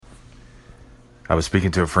I was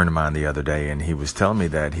speaking to a friend of mine the other day, and he was telling me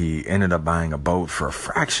that he ended up buying a boat for a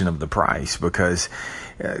fraction of the price because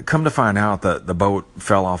come to find out that the boat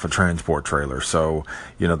fell off a transport trailer. So,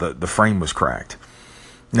 the frame was cracked.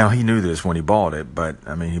 Now, he knew this when he bought it, but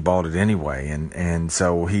he bought it anyway. And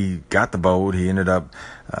so he got the boat. He ended up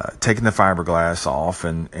taking the fiberglass off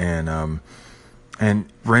and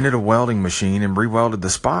rented a welding machine and re-welded the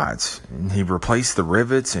spots. And he replaced the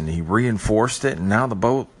rivets and he reinforced it. And now the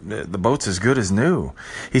boat's as good as new.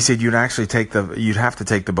 He said you'd have to take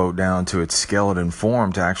the boat down to its skeleton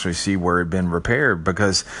form to actually see where it had been repaired,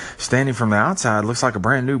 because standing from the outside, it looks like a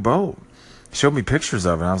brand new boat. He showed me pictures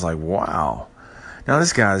of it, and I was like, wow. Now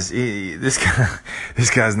this guy's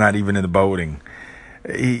not even into boating.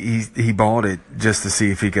 He bought it just to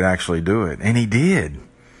see if he could actually do it, and he did.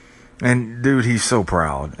 And dude, he's so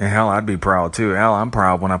proud. And hell, I'd be proud too. Hell, I'm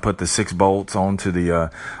proud when I put the 6 bolts onto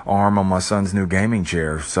the arm on my son's new gaming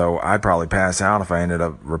chair. So I'd probably pass out if I ended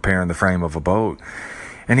up repairing the frame of a boat.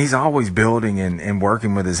 And he's always building and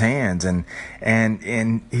working with his hands.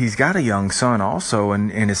 And he's got a young son also,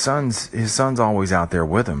 and his son's always out there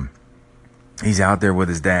with him. He's out there with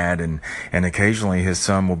his dad, and occasionally his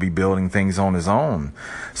son will be building things on his own.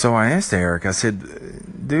 So I asked Eric, I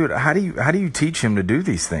said, dude, how do you teach him to do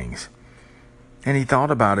these things? And he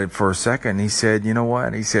thought about it for a second. He said, you know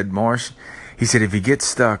what? He said, Marsh, he said, if he gets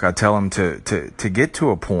stuck, I tell him to get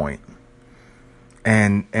to a point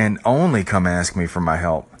and only come ask me for my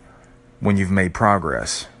help when you've made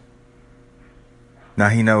progress. Now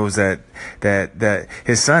he knows that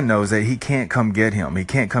his son knows that he can't come get him. He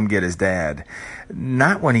can't come get his dad.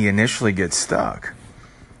 Not when he initially gets stuck.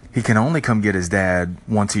 He can only come get his dad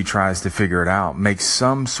once he tries to figure it out, make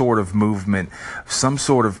some sort of movement, some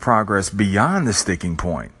sort of progress beyond the sticking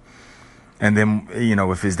point. And then,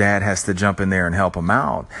 if his dad has to jump in there and help him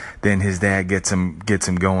out, then his dad gets him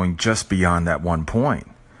going just beyond that one point.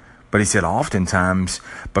 But he said, oftentimes,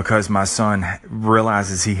 because my son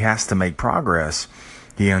realizes he has to make progress,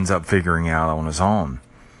 he ends up figuring out on his own.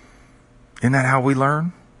 Isn't that how we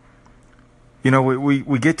learn?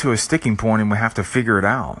 We get to a sticking point and we have to figure it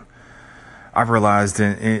out. I've realized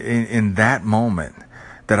in that moment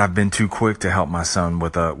that I've been too quick to help my son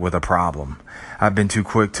with a problem. I've been too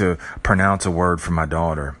quick to pronounce a word for my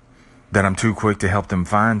daughter. That I'm too quick to help them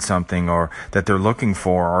find something or that they're looking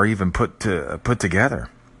for or even put together.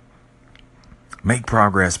 Make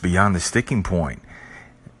progress beyond the sticking point,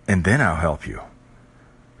 and then I'll help you.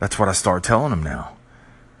 That's what I start telling them now.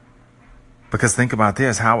 Because think about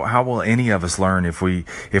this, how will any of us learn if we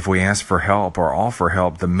ask for help or offer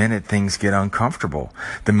help the minute things get uncomfortable,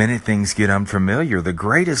 the minute things get unfamiliar? The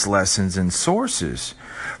greatest lessons and sources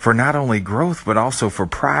for not only growth, but also for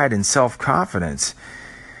pride and self-confidence,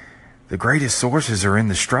 the greatest sources are in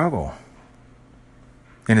the struggle.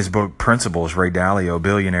 In his book, Principles,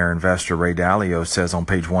 billionaire investor Ray Dalio says on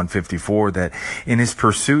page 154 that in his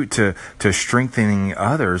pursuit to strengthening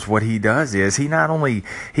others, what he does is he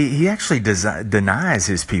actually denies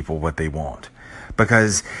his people what they want.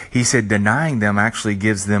 Because he said denying them actually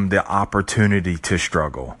gives them the opportunity to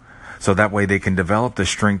struggle. So that way they can develop the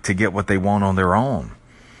strength to get what they want on their own.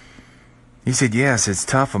 He said, yes, it's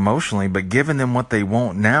tough emotionally, but giving them what they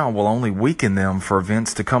want now will only weaken them for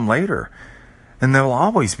events to come later. And there'll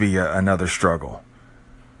always be another struggle.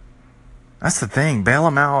 That's the thing. Bail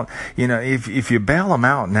them out. If you bail them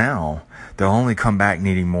out now, they'll only come back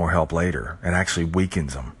needing more help later. It actually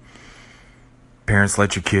weakens them. Parents,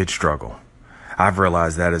 let your kids struggle. I've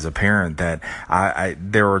realized that as a parent that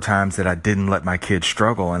there were times that I didn't let my kids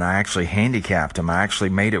struggle and I actually handicapped them. I actually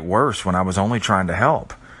made it worse when I was only trying to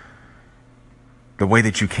help. The way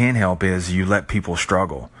that you can help is you let people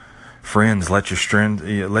struggle. Friends, let your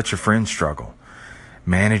friends struggle.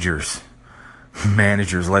 Managers,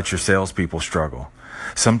 let your salespeople struggle.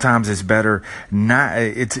 Sometimes it's better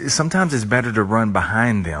to run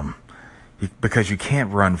behind them because you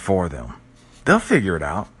can't run for them. They'll figure it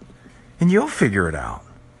out, and you'll figure it out.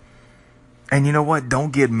 And you know what?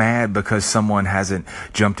 Don't get mad because someone hasn't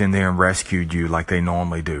jumped in there and rescued you like they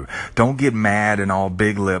normally do. Don't get mad and all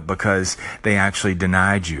big lip because they actually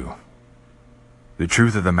denied you. The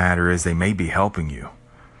truth of the matter is they may be helping you.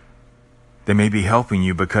 They may be helping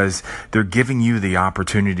you because they're giving you the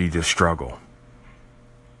opportunity to struggle.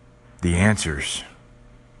 The answers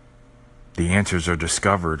are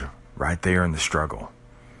discovered right there in the struggle.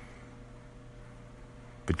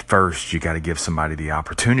 But first, you got to give somebody the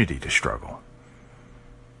opportunity to struggle.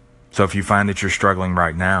 So if you find that you're struggling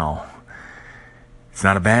right now, it's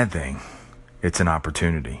not a bad thing. It's an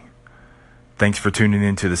opportunity. Thanks for tuning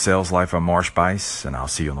in to The Sales Life. I'm Marsh Bice, and I'll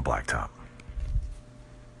see you on the blacktop.